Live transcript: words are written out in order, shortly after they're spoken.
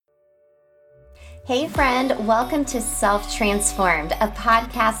Hey friend, welcome to Self Transformed, a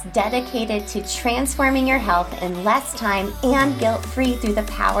podcast dedicated to transforming your health in less time and guilt-free through the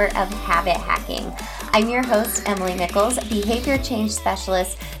power of habit hacking. I'm your host, Emily Nichols, behavior change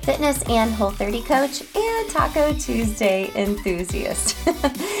specialist, fitness and Whole30 coach, and Taco Tuesday enthusiast.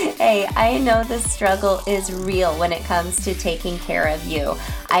 Hey, I know the struggle is real when it comes to taking care of you.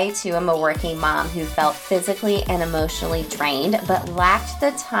 I too am a working mom who felt physically and emotionally drained, but lacked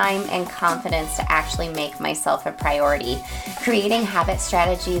the time and confidence to actually make myself a priority. Creating habit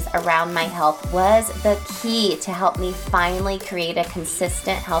strategies around my health was the key to help me finally create a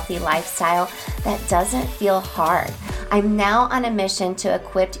consistent, healthy lifestyle that doesn't feel hard. I'm now on a mission to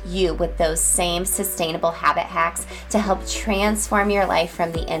equip you with those same sustainable habit hacks to help transform your life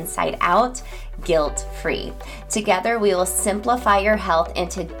from the inside out, guilt-free. Together, we will simplify your health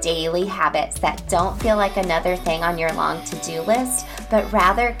into daily habits that don't feel like another thing on your long to-do list, but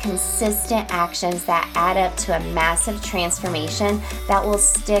rather consistent actions that add up to a massive transformation that will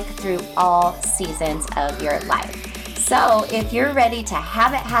stick through all seasons of your life. So if you're ready to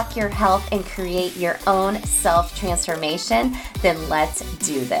habit hack your health and create your own self-transformation, then let's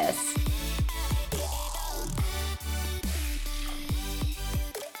do this.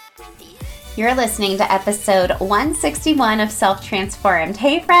 You're listening to episode 161 of Self Transformed.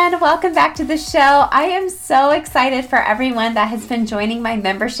 Hey friend, welcome back to the show. I am so excited for everyone that has been joining my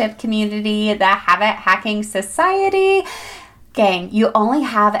membership community, the Habit Hacking Society. Gang, you only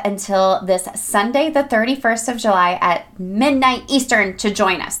have until this Sunday, the 31st of July at midnight Eastern to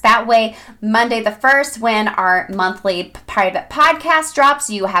join us. That way, Monday the 1st, when our monthly private podcast drops,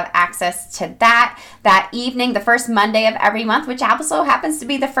 you have access to that evening, the first Monday of every month, which also happens to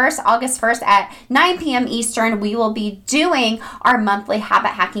be the first, August 1st at 9 p.m. Eastern. We will be doing our monthly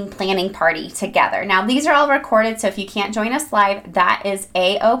habit hacking planning party together. Now, these are all recorded, so if you can't join us live, that is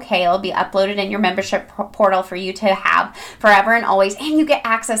A-okay. It'll be uploaded in your membership portal for you to have forever and always, and you get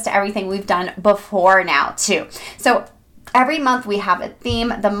access to everything we've done before now too. So every month we have a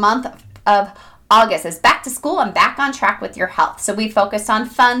theme. The month of August is back to school and back on track with your health. So we focused on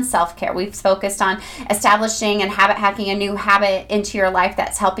fun self-care. We've focused on establishing and habit hacking a new habit into your life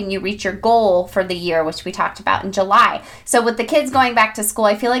that's helping you reach your goal for the year, which we talked about in July. So with the kids going back to school,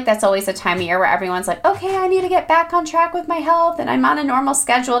 I feel like that's always a time of year where everyone's like, okay, I need to get back on track with my health and I'm on a normal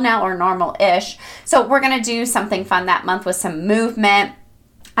schedule now, or normal-ish. So we're going to do something fun that month with some movement.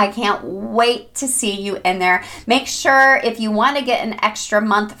 I can't wait to see you in there. Make sure if you want to get an extra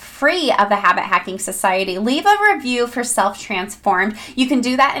month free of the Habit Hacking Society, leave a review for Self Transformed. You can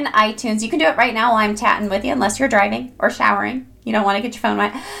do that in iTunes. You can do it right now while I'm chatting with you, unless you're driving or showering. You don't want to get your phone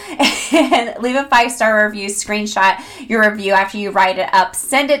wet. And leave a 5-star review, screenshot your review after you write it up.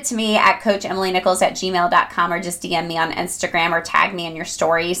 Send it to me at coachemilynichols@gmail.com, or just DM me on Instagram or tag me in your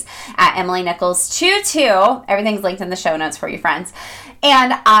stories at EmilyNichols22. Everything's linked in the show notes for you friends.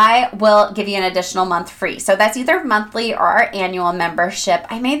 And I will give you an additional month free. So that's either monthly or our annual membership.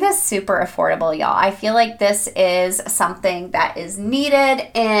 I made this super affordable, y'all. I feel like this is something that is needed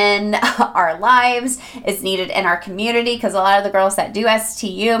in our lives. It's needed in our community, because a lot of the girls that do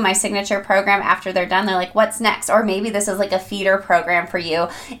STU, my signature program, after they're done, they're like, what's next? Or maybe this is like a feeder program for you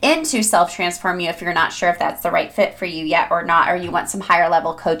into Self Transform You if you're not sure if that's the right fit for you yet or not, or you want some higher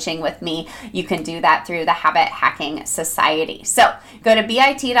level coaching with me. You can do that through the Habit Hacking Society. So go to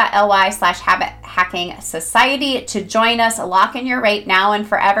bit.ly/Habit Hacking Society to join us. Lock in your rate now and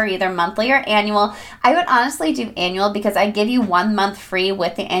forever, either monthly or annual. I would honestly do annual because I give you 1 month free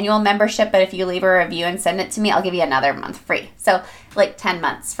with the annual membership, but if you leave a review and send it to me, I'll give you another month free. So like 10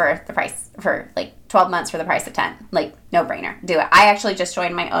 months for the price, for like 12 months for the price of 10. Like, no brainer. Do it. I actually just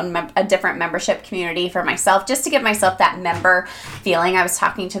joined my own a different membership community for myself, just to give myself that member feeling. I was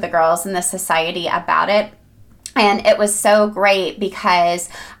talking to the girls in the society about it, and it was so great because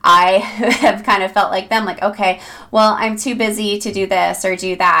I have kind of felt like them, like, okay, well, I'm too busy to do this or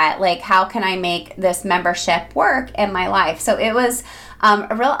do that. Like, how can I make this membership work in my life? So it was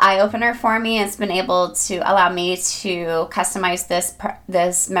a real eye-opener for me. It's been able to allow me to customize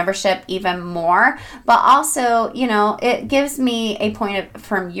this membership even more, but also, you know, it gives me a point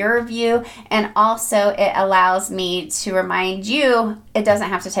from your view, and also it allows me to remind you it doesn't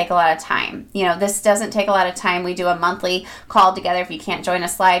have to take a lot of time. You know, this doesn't take a lot of time. We do a monthly call together. If you can't join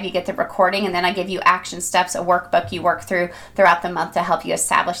us live, you get the recording, and then I give you action steps, a workbook you work through throughout the month to help you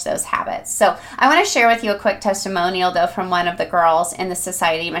establish those habits. So I want to share with you a quick testimonial, though, from one of the girls in the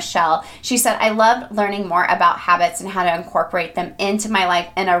society, Michelle. She said, I loved learning more about habits and how to incorporate them into my life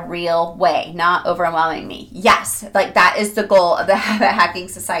in a real way, not overwhelming me. Yes, like that is the goal of the Habit Hacking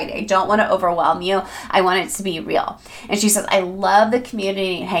Society. I don't want to overwhelm you. I want it to be real. And she says, I love the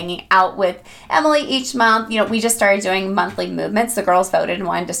community, hanging out with Emily each month. We just started doing monthly movements. The girls voted and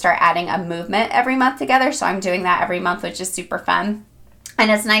wanted to start adding a movement every month together. So I'm doing that every month, which is super fun. And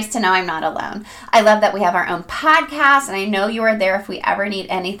it's nice to know I'm not alone. I love that we have our own podcast, and I know you are there if we ever need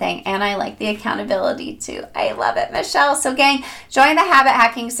anything. And I like the accountability too. I love it, Michelle. So gang, join the Habit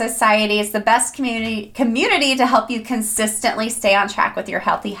Hacking Society. It's the best community to help you consistently stay on track with your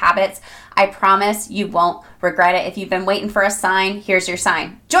healthy habits. I promise you won't regret it. If you've been waiting for a sign, here's your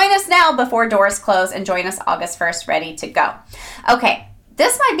sign. Join us now before doors close, and join us August 1st, ready to go. Okay,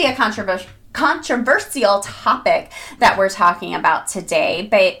 this might be a controversial topic that we're talking about today,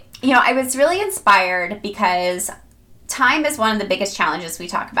 but I was really inspired because time is one of the biggest challenges we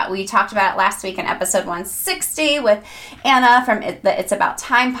talk about. We talked about it last week in episode 160 with Anna from the It's About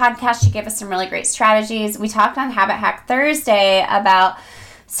Time podcast. She gave us some really great strategies. We talked on Habit Hack Thursday about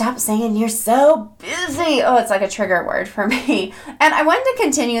stop saying you're so busy. Oh, it's like a trigger word for me. And I wanted to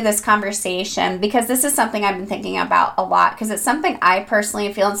continue this conversation because this is something I've been thinking about a lot, because it's something I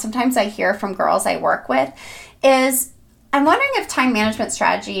personally feel, and sometimes I hear from girls I work with, is I'm wondering if time management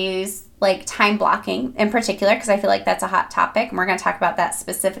strategies, like time blocking in particular, because I feel like that's a hot topic, and we're going to talk about that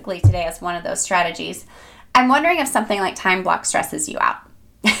specifically today as one of those strategies. I'm wondering if something like time block stresses you out.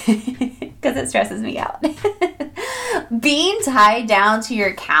 Because it stresses me out. Being tied down to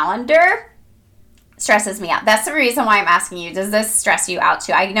your calendar stresses me out. That's the reason why I'm asking you, does this stress you out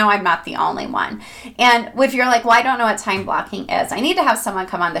too? I know I'm not the only one. And if you're like, well, I don't know what time blocking is, I need to have someone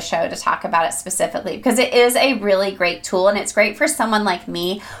come on the show to talk about it specifically, because it is a really great tool, and it's great for someone like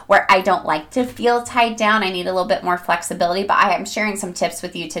me where I don't like to feel tied down. I need a little bit more flexibility, but I am sharing some tips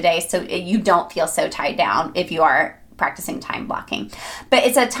with you today so you don't feel so tied down if you are practicing time blocking. But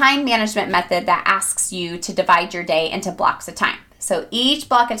it's a time management method that asks you to divide your day into blocks of time. So each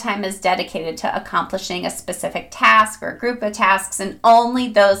block of time is dedicated to accomplishing a specific task or a group of tasks, and only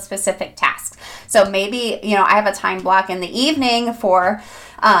those specific tasks. So maybe, I have a time block in the evening for,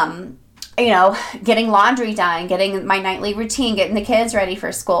 getting laundry done, getting my nightly routine, getting the kids ready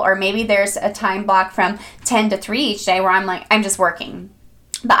for school. Or maybe there's a time block from 10 to 3 each day where I'm just working.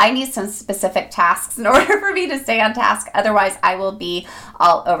 But I need some specific tasks in order for me to stay on task. Otherwise, I will be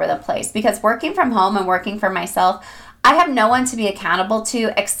all over the place. Because working from home and working for myself, I have no one to be accountable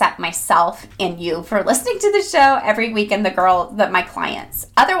to except myself and you for listening to the show every week, and my clients.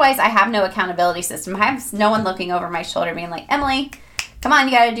 Otherwise, I have no accountability system. I have no one looking over my shoulder being like, Emily, come on,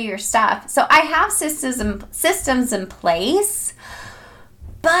 you got to do your stuff. So I have systems in place,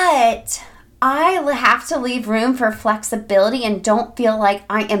 but I have to leave room for flexibility and don't feel like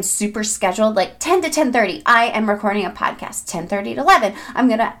I am super scheduled, like 10 to 10:30, I am recording a podcast. 10:30 to 11, I'm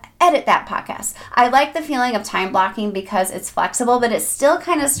going to edit that podcast. I like the feeling of time blocking because it's flexible, but it still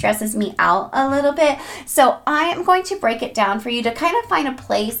kind of stresses me out a little bit. So I am going to break it down for you to kind of find a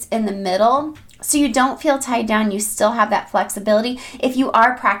place in the middle so you don't feel tied down. You still have that flexibility if you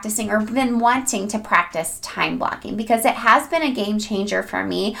are practicing or been wanting to practice time blocking, because it has been a game changer for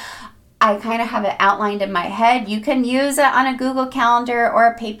me. I kind of have it outlined in my head. You can use it on a Google Calendar or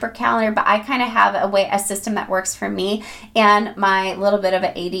a paper calendar, but I kind of have a system that works for me and my little bit of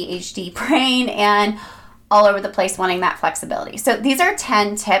an ADHD brain and all over the place wanting that flexibility. So these are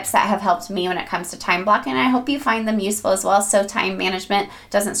 10 tips that have helped me when it comes to time blocking, and I hope you find them useful as well, so time management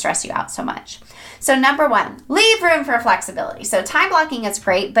doesn't stress you out so much. So number 1, leave room for flexibility. So time blocking is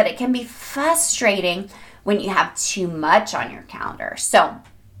great, but it can be frustrating when you have too much on your calendar. So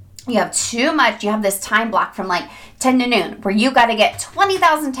you have too much, you have this time block from like 10 to noon where you got to get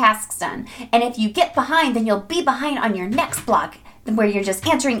 20,000 tasks done. And if you get behind, then you'll be behind on your next block where you're just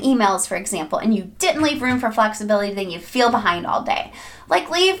answering emails, for example, and you didn't leave room for flexibility, then you feel behind all day. Like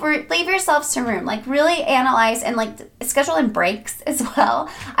leave yourself some room, like really analyze and like schedule in breaks as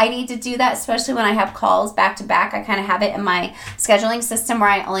well. I need to do that, especially when I have calls back to back. I kind of have it in my scheduling system where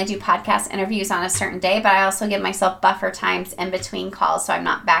I only do podcast interviews on a certain day, but I also give myself buffer times in between calls so I'm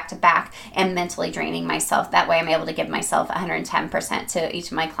not back to back and mentally draining myself. That way I'm able to give myself 110% to each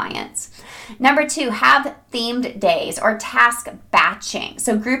of my clients. Number 2, have themed days or task batching.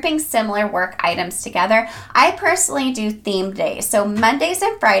 So grouping similar work items together. I personally do themed days. So Mondays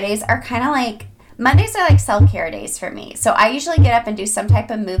and Fridays are kind of like Mondays are like self-care days for me. So I usually get up and do some type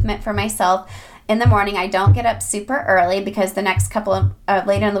of movement for myself in the morning. I don't get up super early because the next couple of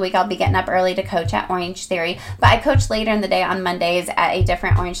later in the week I'll be getting up early to coach at Orange Theory. But I coach later in the day on Mondays at a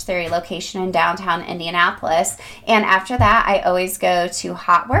different Orange Theory location in downtown Indianapolis. And after that, I always go to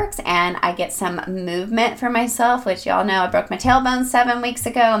Hot Works and I get some movement for myself, which y'all know I broke my tailbone 7 weeks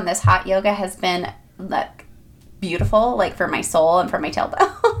ago, and this hot yoga has been like beautiful, like for my soul and for my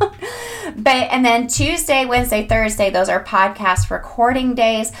tailbone. And then Tuesday, Wednesday, Thursday, those are podcast recording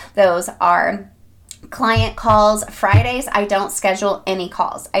days. Those are client calls. Fridays, I don't schedule any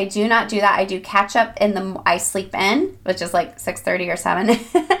calls. I do not do that. I do catch up I sleep in, which is like 6:30 or 7.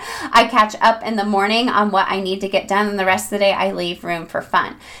 I catch up in the morning on what I need to get done, and the rest of the day I leave room for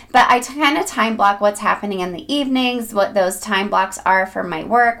fun. But I kind of time block what's happening in the evenings, what those time blocks are for my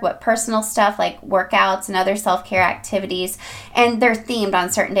work, what personal stuff like workouts and other self-care activities, and they're themed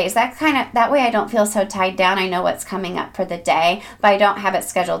on certain days. That way I don't feel so tied down. I know what's coming up for the day, but I don't have it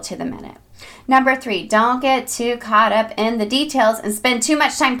scheduled to the minute. Number 3, don't get too caught up in the details and spend too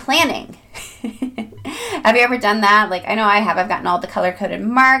much time planning. Have you ever done that? Like, I know I have. I've gotten all the color-coded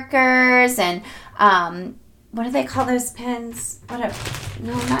markers and, what do they call those pens? No,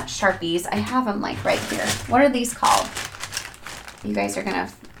 not Sharpies. I have them like right here. What are these called? You guys are going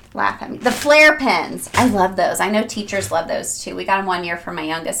to laugh at me. The Flair pens. I love those. I know teachers love those too. We got them one year for my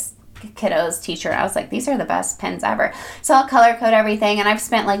youngest kiddo's teacher. I was like, these are the best pens ever. So I'll color code everything, and I've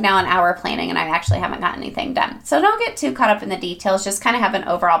spent like now an hour planning, and I actually haven't gotten anything done. So don't get too caught up in the details. Just kind of have an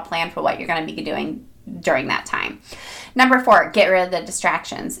overall plan for what you're going to be doing during that time. Number 4, get rid of the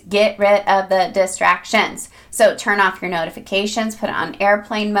distractions. Get rid of the distractions. So turn off your notifications, put it on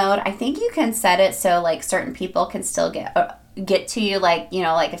airplane mode. I think you can set it so like certain people can still get to you, like, you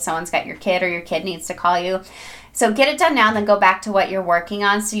know, like if someone's got your kid or your kid needs to call you. So get it done now and then go back to what you're working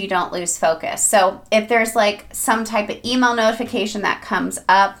on so you don't lose focus. So if there's like some type of email notification that comes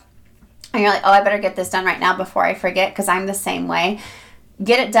up and you're like, oh, I better get this done right now before I forget, because I'm the same way.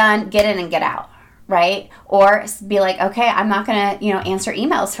 Get it done, get in and get out, right? Or be like, okay, I'm not going to, answer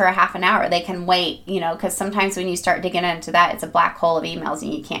emails for a half an hour. They can wait, because sometimes when you start digging into that, it's a black hole of emails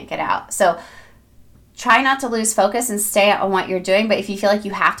and you can't get out. So try not to lose focus and stay on what you're doing. But if you feel like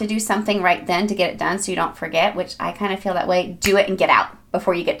you have to do something right then to get it done so you don't forget, which I kind of feel that way, do it and get out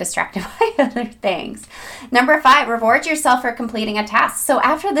before you get distracted by other things. Number 5, reward yourself for completing a task. So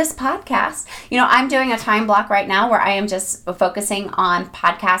after this podcast, I'm doing a time block right now where I am just focusing on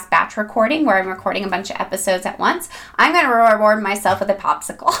podcast batch recording, where I'm recording a bunch of episodes at once. I'm going to reward myself with a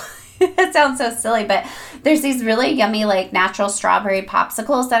popsicle. It sounds so silly, but there's these really yummy, like, natural strawberry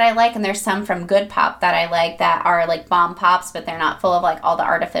popsicles that I like, and there's some from Good Pop that I like that are, like, bomb pops, but they're not full of, like, all the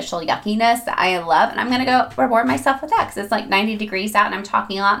artificial yuckiness that I love, and I'm going to go reward myself with that, because it's, like, 90 degrees out, and I'm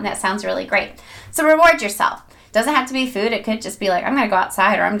talking a lot, and that sounds really great. So reward yourself. Doesn't have to be food. It could just be like, I'm going to go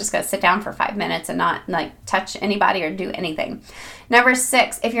outside, or I'm just going to sit down for 5 minutes and not, like, touch anybody or do anything. Number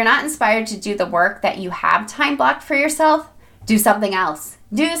 6, if you're not inspired to do the work that you have time blocked for yourself, do something else.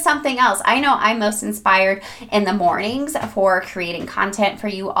 Do something else. I know I'm most inspired in the mornings for creating content for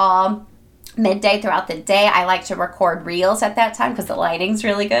you all. Midday throughout the day, I like to record reels at that time because the lighting's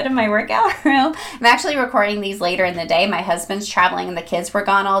really good in my workout room. I'm actually recording these later in the day. My husband's traveling and the kids were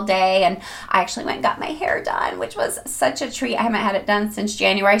gone all day, and I actually went and got my hair done, which was such a treat. I haven't had it done since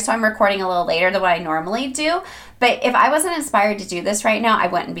January, so I'm recording a little later than what I normally do. But if I wasn't inspired to do this right now, I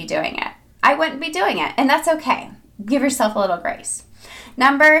wouldn't be doing it. And that's okay. Give yourself a little grace.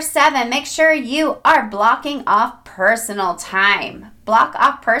 Number 7, make sure you are blocking off personal time. Block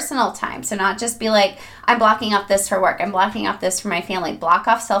off personal time. So not just be like, I'm blocking off this for work. I'm blocking off this for my family. Block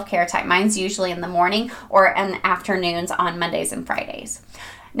off self-care time. Mine's usually in the morning or in the afternoons on Mondays and Fridays.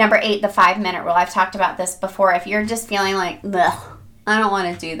 Number 8, the 5-minute rule. I've talked about this before. If you're just feeling like, ugh, I don't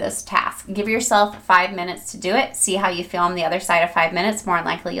want to do this task, give yourself 5 minutes to do it. See how you feel on the other side of 5 minutes. More than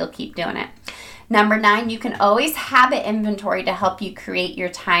likely, you'll keep doing it. Number 9, you can always habit inventory to help you create your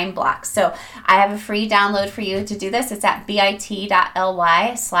time blocks. So I have a free download for you to do this. It's at bit.ly/habit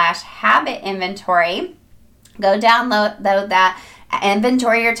inventory. Go download that,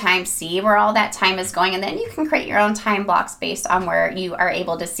 inventory your time, see where all that time is going, and then you can create your own time blocks based on where you are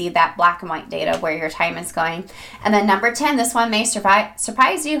able to see that black and white data where your time is going. And then number 10, this one may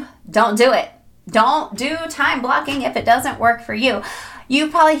surprise you. Don't do it. Don't do time blocking if it doesn't work for you. You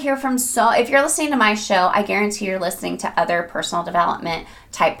probably hear from if you're listening to my show, I guarantee you're listening to other personal development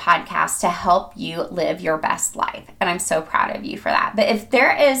type podcasts to help you live your best life. And I'm so proud of you for that. But if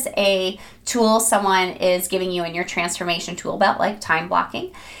there is a tool someone is giving you in your transformation tool belt, like time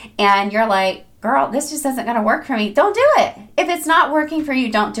blocking, and you're like, girl, this just isn't going to work for me, don't do it. If it's not working for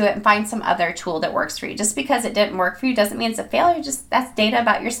you, don't do it, and find some other tool that works for you. Just because it didn't work for you doesn't mean it's a failure. Just that's data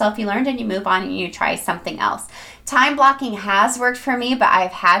about yourself you learned, and you move on and you try something else. Time blocking has worked for me, but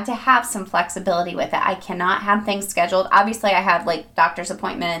I've had to have some flexibility with it. I cannot have things scheduled. Obviously, I have like doctor's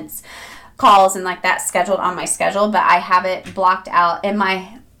appointments, calls, and like that scheduled on my schedule, but I have it blocked out in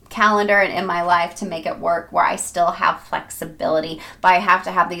my calendar and in my life to make it work where I still have flexibility, but I have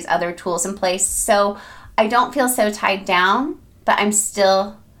to have these other tools in place so I don't feel so tied down, but I'm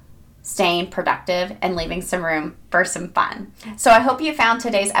still staying productive and leaving some room for some fun. So I hope you found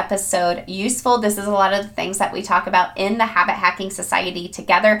today's episode useful. This is a lot of the things that we talk about in the Habit Hacking Society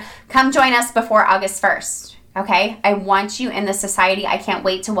together. Come join us before August 1st, okay? I want you in the society. I can't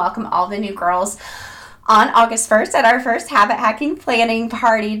wait to welcome all the new girls on August 1st at our first habit hacking planning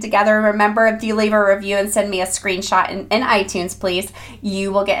party together. Remember, if you leave a review and send me a screenshot in iTunes, please,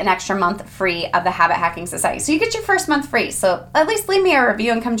 you will get an extra month free of the Habit Hacking Society. So you get your first month free. So at least leave me a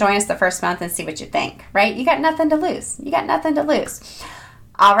review and come join us the first month and see what you think, right? You got nothing to lose. You got nothing to lose.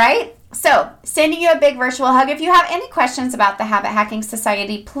 All right. So sending you a big virtual hug. If you have any questions about the Habit Hacking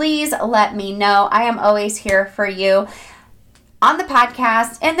Society, please let me know. I am always here for you, on the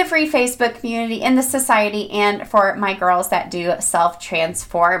podcast, in the free Facebook community, in the society, and for my girls that do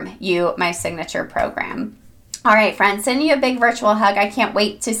Self-Transform You, my signature program. All right, friends, sending you a big virtual hug. I can't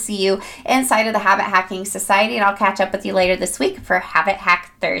wait to see you inside of the Habit Hacking Society, and I'll catch up with you later this week for Habit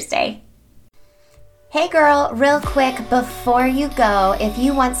Hack Thursday. Hey girl, real quick before you go, if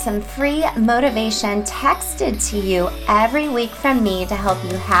you want some free motivation texted to you every week from me to help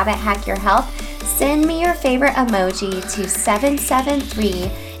you habit hack your health, send me your favorite emoji to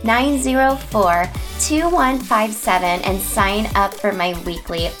 773-904-2157 and sign up for my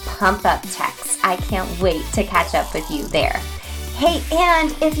weekly pump up text. I can't wait to catch up with you there. Hey,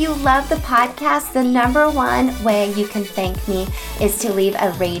 and if you love the podcast, the number one way you can thank me is to leave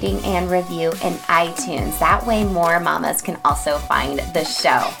a rating and review in iTunes. That way more mamas can also find the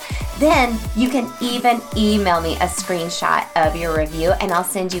show. Then you can even email me a screenshot of your review and I'll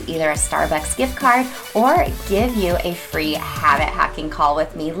send you either a Starbucks gift card or give you a free habit hacking call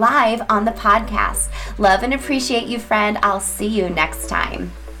with me live on the podcast. Love and appreciate you, friend. I'll see you next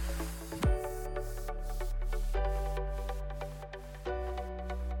time.